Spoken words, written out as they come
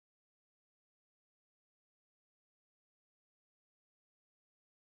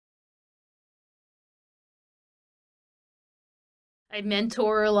I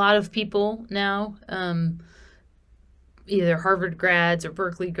mentor a lot of people now, either Harvard grads or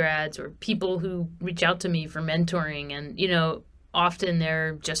Berklee grads or people who reach out to me for mentoring. And, often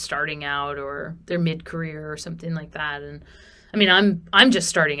they're just starting out or they're mid-career or something like that. And I mean, I'm just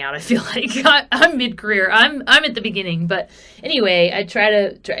starting out. I feel like I'm mid-career. I'm at the beginning. But anyway, I try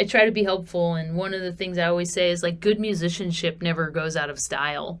to be helpful. And one of the things I always say is like good musicianship never goes out of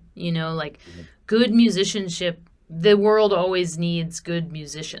style. Like good musicianship, the world always needs good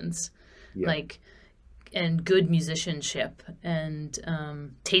musicians. Yeah. Like and good musicianship and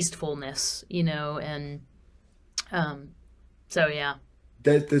tastefulness, and so yeah.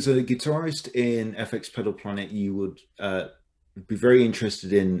 There's a guitarist in FX Pedal Planet you would be very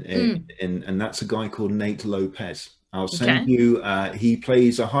interested Mm, and that's a guy called Nate Lopez. I'll send okay, you. He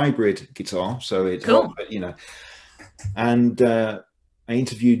plays a hybrid guitar, so it's half, cool. And I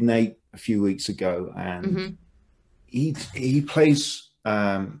interviewed Nate a few weeks ago, and Hmm. he plays.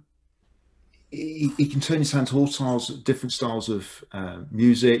 He can turn his hand to all styles, different styles of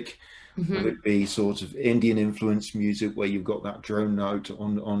music, whether Hmm. it be sort of Indian influence music where you've got that drone note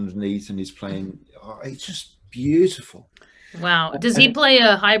on underneath, and he's playing. Oh, it's just beautiful. Wow. Does he And play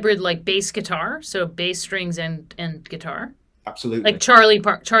a hybrid like bass guitar, so bass strings and guitar, like absolutely,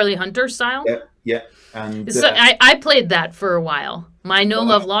 Charlie Hunter style? yeah, yeah, and So I played that for a while. My No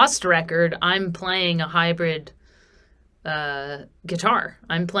Love wow, Lost record, I'm playing a hybrid guitar.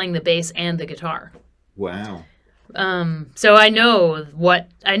 I'm playing the bass and the guitar. wow. So I know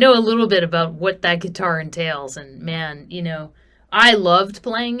a little bit about what that guitar entails, and man, I loved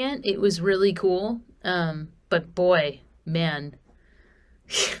playing it. It was really cool. But boy, man,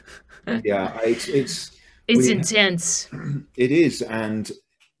 Yeah, it's it's we intense. it is, and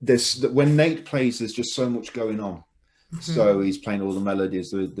there's when Nate plays, there's just so much going on. Mhm. So he's playing all the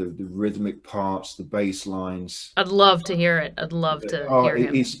melodies, the rhythmic parts, the bass lines. I'd love to hear it. I'd love to Oh, hear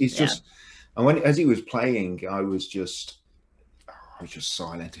him. he's Yeah. just, and when as he was playing, I was just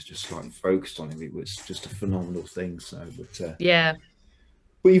silent, just like focused on him. It was just a phenomenal thing. So, Yeah.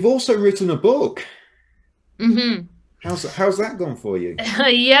 but you've also written a book. Hmm. How's that gone for you?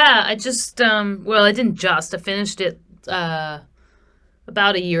 Yeah, I just well, I didn't just. I finished it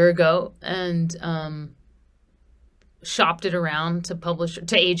about a year ago and shopped it around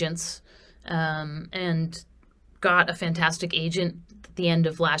to agents, and got a fantastic agent at the end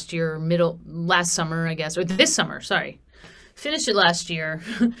of last year, middle last summer, I guess, or this summer. Sorry, finished it last year,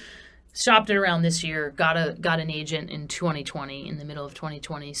 shopped it around this year. Got an agent in 2020, in the middle of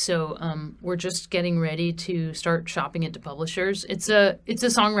 2020. So we're just getting ready to start shopping it to publishers. It's a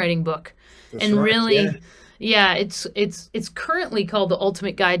songwriting book, That's and right. Yeah, really, yeah, it's currently called The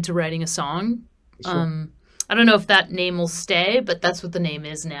Ultimate Guide to Writing a Song. that's right. Um, I don't know if that name will stay, but that's what the name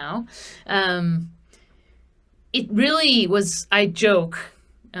is now. Um, it really was. I joke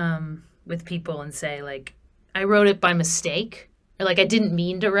with people and say like I wrote it by mistake, or like I didn't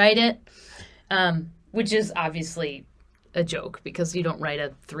mean to write it, which is obviously a joke because you don't write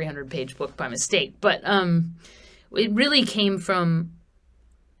a 300-page book by mistake. But it really came from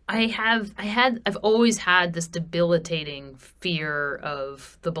I've always had this debilitating fear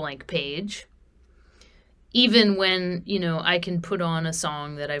of the blank page, even when I can put on a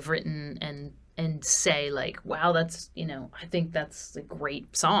song that I've written and say like, wow, that's I think that's a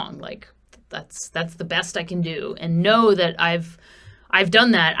great song, like that's the best I can do, and know that I've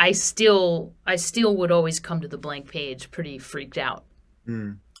done that. I still would always come to the blank page pretty freaked out,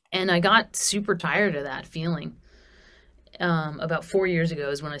 Mm. and I got super tired of that feeling. About 4 years ago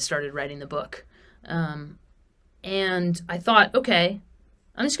is when I started writing the book, and I thought, okay,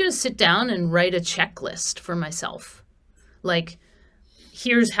 I'm just going to sit down and write a checklist for myself. Like,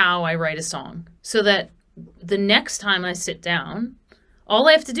 here's how I write a song so that the next time I sit down, all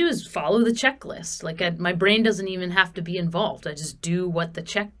I have to do is follow the checklist. Like, my brain doesn't even have to be involved. I just do what the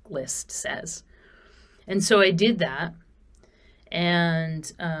checklist says. And so I did that,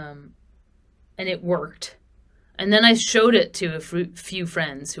 and it worked. And then I showed it to a few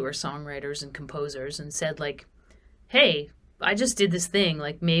friends who are songwriters and composers and said, like, hey, I just did this thing.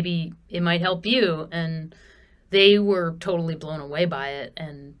 Like, maybe it might help you. And they were totally blown away by it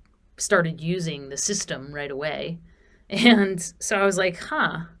and started using the system right away. And so I was like,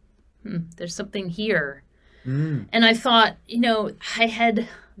 huh, there's something here. Mm. And I thought, I had,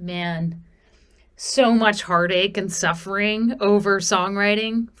 man, so much heartache and suffering over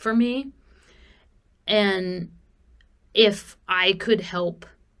songwriting for me. And if I could help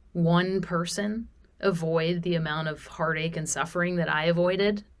one person avoid the amount of heartache and suffering that I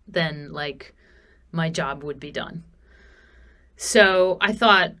avoided, then like my job would be done. So I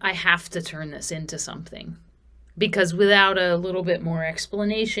thought I have to turn this into something because without a little bit more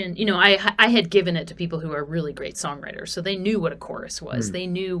explanation, you know, I had given it to people who are really great songwriters, so they knew what a chorus was. They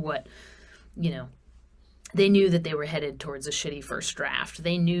knew what, you know, they knew that they were headed towards a shitty first draft.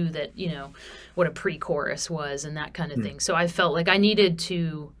 They knew that, you know, what a pre-chorus was and that kind of thing. So I felt like I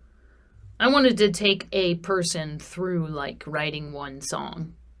wanted to take a person through like writing one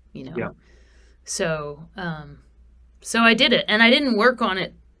song, you know. Yeah. So, so I did it, and I didn't work on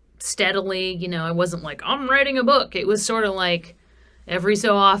it steadily. You know, I wasn't like, I'm writing a book. It was sort of like every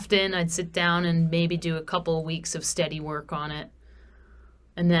so often I'd sit down and maybe do a couple of weeks of steady work on it.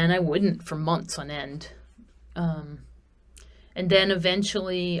 And then I wouldn't for months on end. And then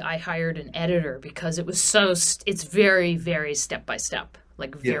eventually I hired an editor because it was it's very, very step by step,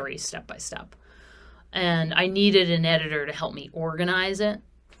 like very step by step. And I needed an editor to help me organize it.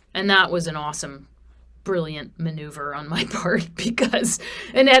 And that was an awesome, brilliant maneuver on my part, because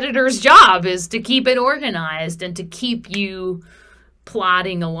an editor's job is to keep it organized and to keep you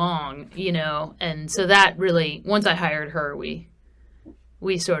plodding along, you know. And so that really, once I hired her, we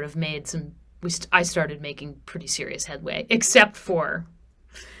sort of made I started making pretty serious headway, except for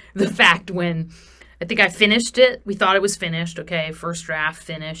the fact when I think I finished it. We thought it was finished. Okay, first draft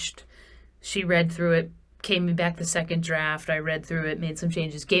finished. She read through it, gave me back the second draft. I read through it, made some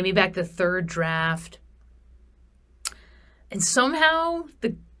changes, gave me back the third draft. And somehow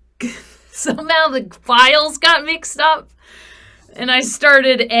the files got mixed up. And I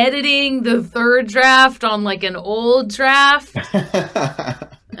started editing the third draft on like an old draft.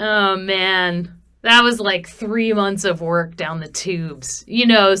 Oh, man. That was like 3 months of work down the tubes. You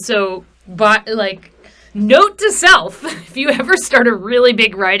know, so, but like, note to self, if you ever start a really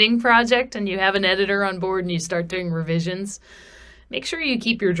big writing project and you have an editor on board and you start doing revisions, make sure you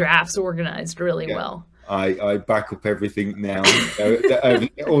keep your drafts organized really well. I back up everything now.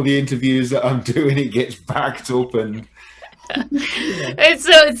 All the interviews that I'm doing, it gets backed up, and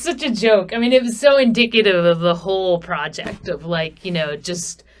it's such a joke. I mean, it was so indicative of the whole project of like, you know,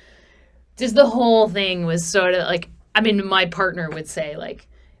 just the whole thing was sort of like, I mean, my partner would say like,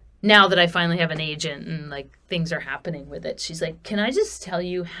 now that I finally have an agent and like things are happening with it, she's like, can I just tell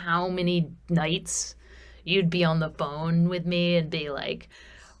you how many nights you'd be on the phone with me and be like,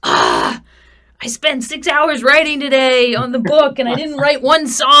 I spent 6 hours writing today on the book and I didn't write one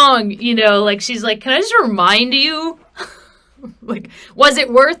song, you know, like she's like, can I just remind you, like, was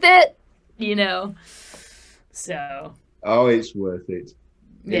it worth it? You know? So. Oh, it's worth it.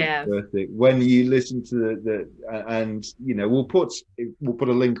 Yeah. It's worth it. When you listen to and you know, we'll put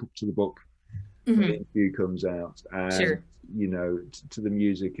a link up to the book when the interview comes out, and you know, to the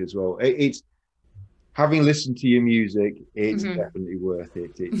music as well. It's having listened to your music, it's definitely worth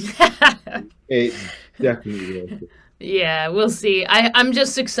it. It's definitely worth it. Yeah, we'll see. I'm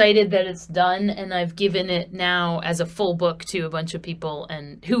just excited that it's done, and I've given it now as a full book to a bunch of people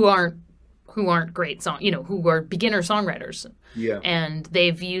and who aren't great who are beginner songwriters. Yeah. And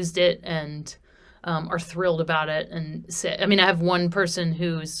they've used it and are thrilled about it. And I mean, I have one person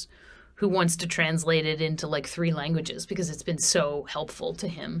who wants to translate it into like 3 languages because it's been so helpful to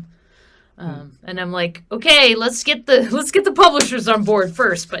him. And I'm like, okay, let's get the publishers on board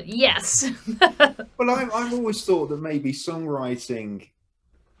first. But yes. Well, I've always thought that maybe songwriting,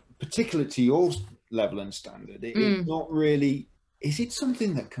 particularly to your level and standard, it's not really. Is it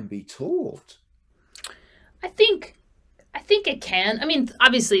something that can be taught? I think it can. I mean,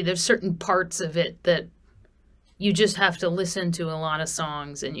 obviously, there's certain parts of it that you just have to listen to a lot of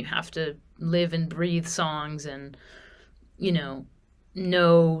songs, and you have to live and breathe songs, and you know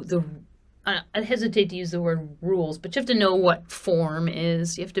the. I hesitate to use the word rules, but you have to know what form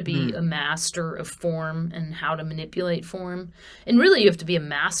is. You have to be a master of form and how to manipulate form, and really, you have to be a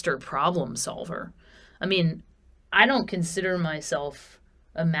master problem solver. I mean, I don't consider myself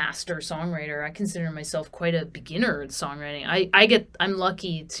a master songwriter. I consider myself quite a beginner at songwriting. I'm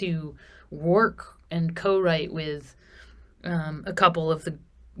lucky to work and co-write with a couple of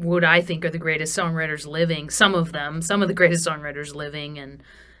what I think are the greatest songwriters living. Some of the greatest songwriters living, and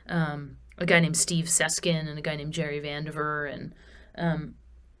a guy named Steve Seskin and a guy named Jerry Vandiver, and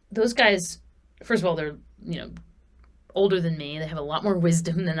those guys. First of all, they're older than me. They have a lot more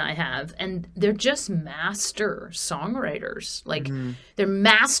wisdom than I have, and they're just master songwriters. Like they're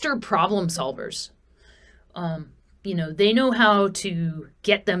master problem solvers. They know how to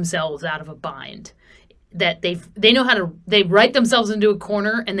get themselves out of a bind. That they know how to, they write themselves into a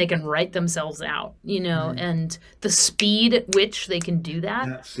corner and they can write themselves out, and the speed at which they can do that.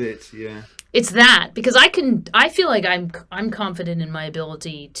 That's it. Yeah. It's that, because I feel like I'm confident in my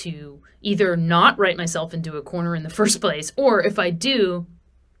ability to either not write myself into a corner in the first place, or if I do,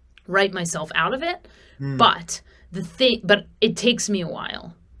 write myself out of it. But but it takes me a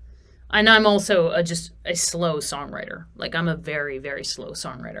while. And I'm also just a slow songwriter. Like, I'm a very, very slow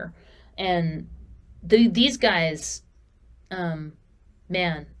songwriter. And these guys,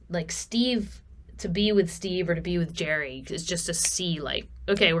 man, like Steve, to be with Steve or to be with Jerry is just to see, like,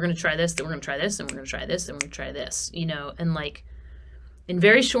 okay, we're going to try this, then we're going to try this, and we're going to try this, and we're going to try this, you know, and like in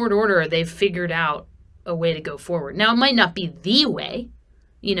very short order, they've figured out a way to go forward. Now, it might not be the way,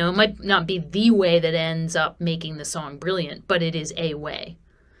 you know, it might not be the way that ends up making the song brilliant, but it is a way.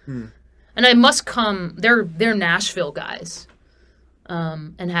 And I must come, they're Nashville guys,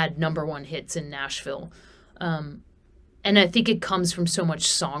 and had #1 hits in Nashville. And I think it comes from so much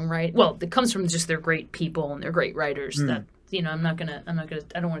songwriting. Well, it comes from just they're great people and they're great writers that, you know, I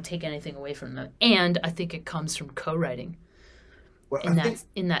don't want to take anything away from them. And I think it comes from co-writing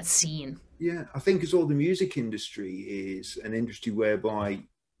in that scene. Yeah, I think as all the music industry is an industry whereby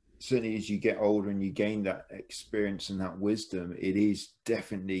certainly as you get older and you gain that experience and that wisdom, it is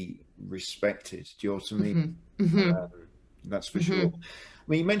definitely respected. Do you know what I mean? That's for sure. I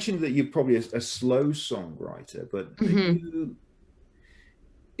mean, you mentioned that you're probably a slow songwriter, but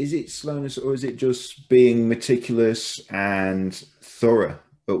is it slowness or is it just being meticulous and thorough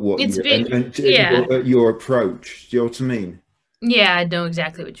at what at your approach? Do you know what I mean? Yeah, I know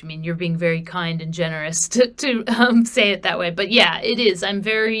exactly what you mean. You're being very kind and generous to say it that way. But yeah, it is. I'm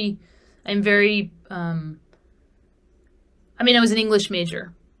very, I mean, I was an English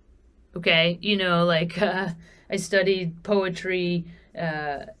major. Okay. You know, like, I studied poetry,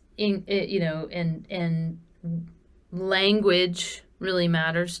 you know, and language really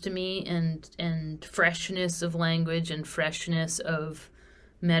matters to me, and freshness of language and freshness of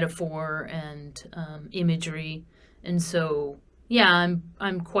metaphor and imagery. And so, yeah,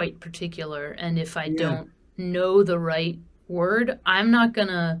 I'm quite particular. And if I don't know the right word, I'm not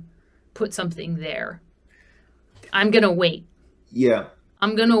gonna put something there. I'm gonna wait. Yeah.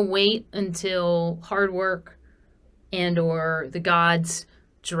 I'm gonna wait until hard work and or the gods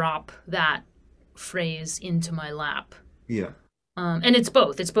drop that phrase into my lap. Yeah. And it's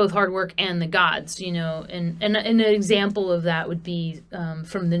both. It's both hard work and the gods, you know. And an example of that would be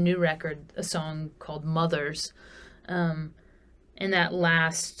from the new record, a song called Mothers. And that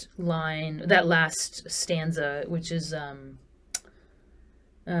last line, that last stanza, which is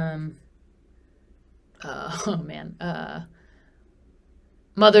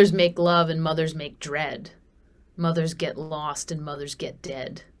mothers make love and mothers make dread. Mothers get lost and mothers get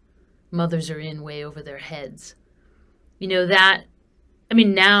dead. Mothers are in way over their heads. You know, that, I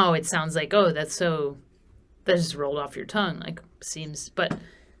mean, now it sounds like, oh, that just rolled off your tongue, like, seems, but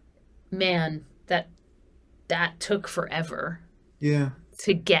man, that took forever. Yeah.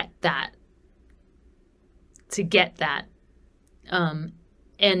 To get that. And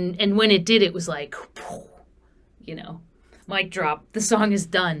when it did, it was like, you know, mic drop, the song is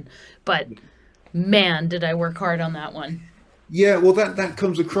done. But man, did I work hard on that one. Yeah, well, that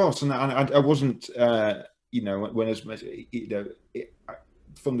comes across, and I wasn't, you know, when I was, you know,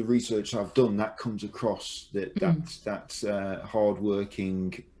 from the research I've done, that comes across that's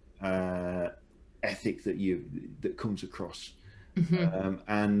hardworking ethic that comes across,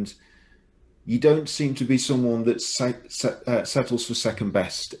 and you don't seem to be someone that settles for second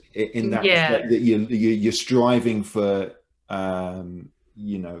best in that respect, that you're striving for,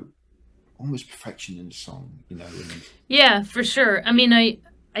 you know, almost perfection in the song, you know. Yeah, for sure. I mean, I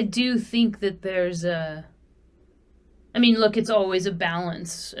do think that there's I mean, look, it's always a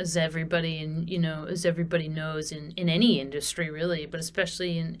balance, as everybody, and you know, as everybody knows in any industry really, but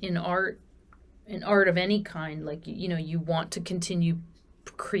especially in art of any kind. Like, you know, you want to continue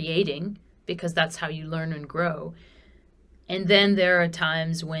creating because that's how you learn and grow. And then there are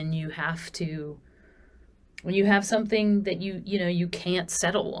times when you have something that you know you can't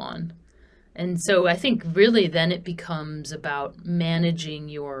settle on. And so I think really then it becomes about managing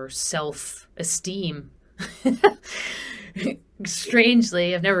your self-esteem.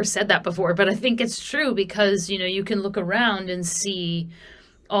 Strangely, I've never said that before, but I think it's true because, you know, you can look around and see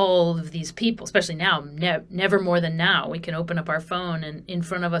all of these people, especially now, never more than now. We can open up our phone and in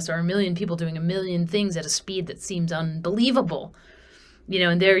front of us are a million people doing a million things at a speed that seems unbelievable. You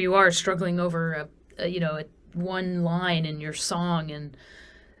know, and there you are struggling over a one line in your song, and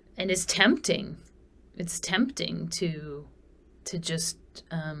it's tempting. It's tempting to just,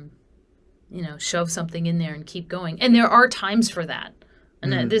 you know, shove something in there and keep going. And there are times for that.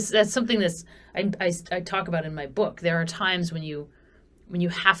 And that's something I talk about in my book. There are times when you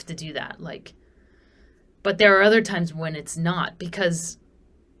have to do that, like, but there are other times when it's not, because,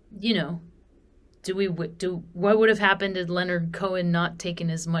 you know, what would have happened had Leonard Cohen not taken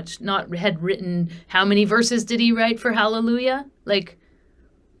as much, not had written, how many verses did he write for Hallelujah? Like,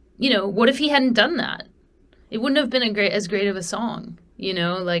 what if he hadn't done that? It wouldn't have been as great of a song,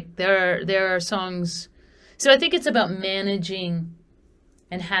 like there are songs. So I think it's about managing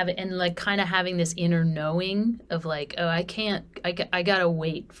and kind of having this inner knowing of like, oh, I gotta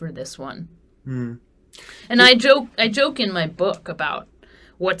wait for this one. And I joke in my book about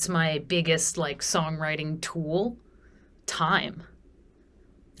what's my biggest like songwriting tool. Time.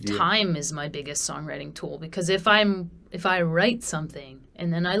 Yeah. Time is my biggest songwriting tool, because if I write something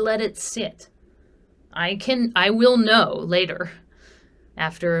and then I let it sit, I will know later,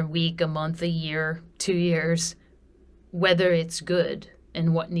 after a week, a month, a year, 2 years, whether it's good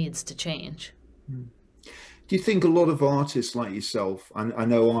and what needs to change. Do you think a lot of artists like yourself, and I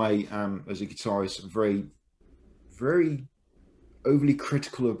know I am as a guitarist very, very overly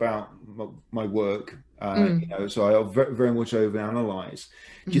critical about my work, so I very, very much overanalyze.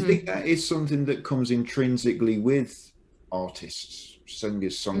 Do you think that is something that comes intrinsically with artists,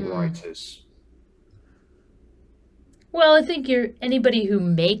 singers, songwriters? Well, I think anybody who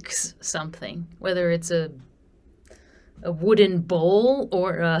makes something, whether it's a wooden bowl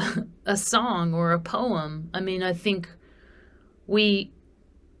or a song or a poem. I mean, I think we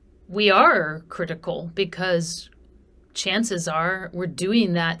are critical, because chances are we're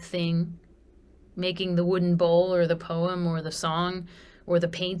doing that thing, making the wooden bowl or the poem or the song or the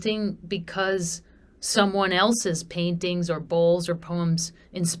painting, because someone else's paintings or bowls or poems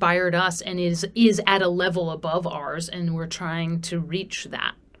inspired us and is at a level above ours, and we're trying to reach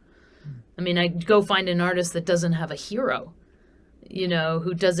that. I mean, I go find an artist that doesn't have a hero,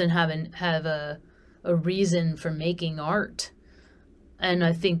 who doesn't have a reason for making art. And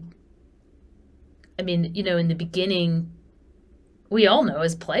I think, in the beginning, we all know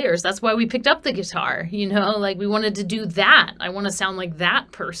as players, that's why we picked up the guitar, like we wanted to do that. I want to sound like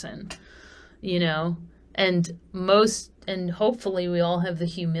that person, and hopefully we all have the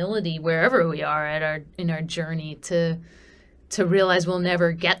humility wherever we are in our journey to realize we'll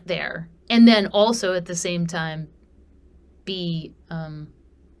never get there. And then also at the same time, be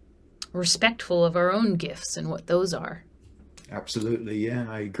respectful of our own gifts and what those are. Absolutely. Yeah,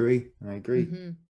 I agree.